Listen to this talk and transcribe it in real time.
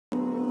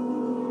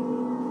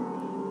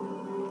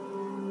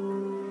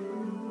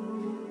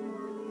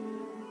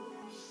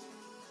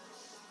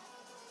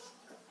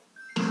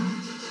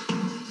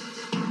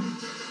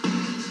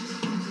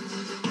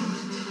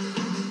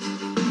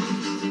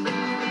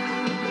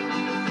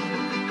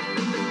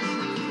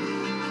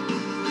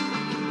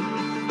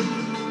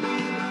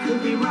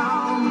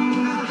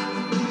wrong.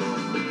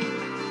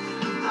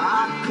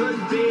 I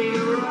could be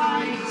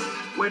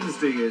right.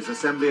 Wednesday is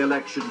Assembly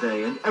Election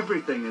Day and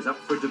everything is up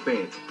for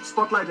debate.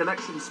 Spotlight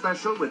Election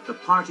Special with the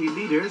party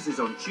leaders is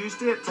on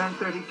Tuesday at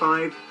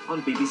 10:35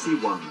 on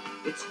BBC One.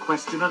 It's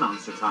question and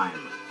answer time.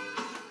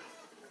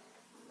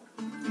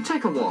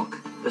 Take a walk.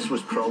 This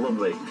was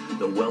probably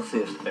the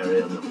wealthiest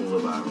area in the whole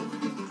of Ireland.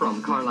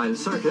 From Carlisle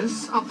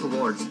Circus up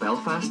towards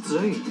Belfast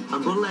Zoo.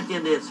 I'm going to let you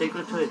into a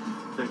secret too.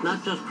 There's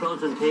not just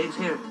crows and pigs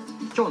here.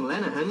 John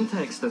Lenihan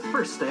takes the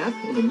first step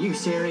in a new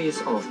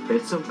series of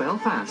Bits of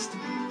Belfast.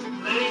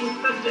 Lane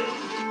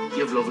 50.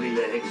 You've lovely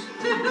legs.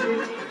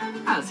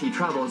 As he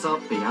travels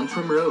up the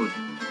Antrim Road.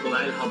 Well,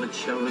 I'll have a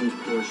children's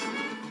portion.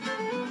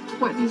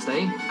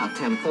 Wednesday at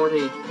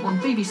 10:40 on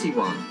BBC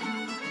One.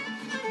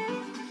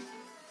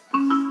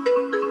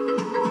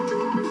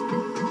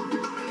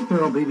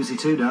 We're on BBC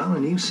Two now, a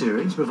new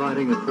series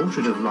providing a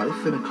portrait of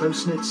life in a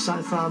close-knit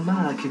South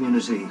Armagh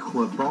community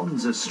where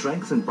bonds are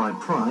strengthened by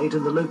pride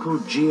in the local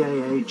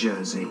GAA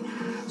jersey.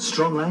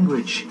 Strong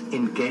language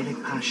in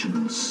Gaelic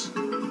passions.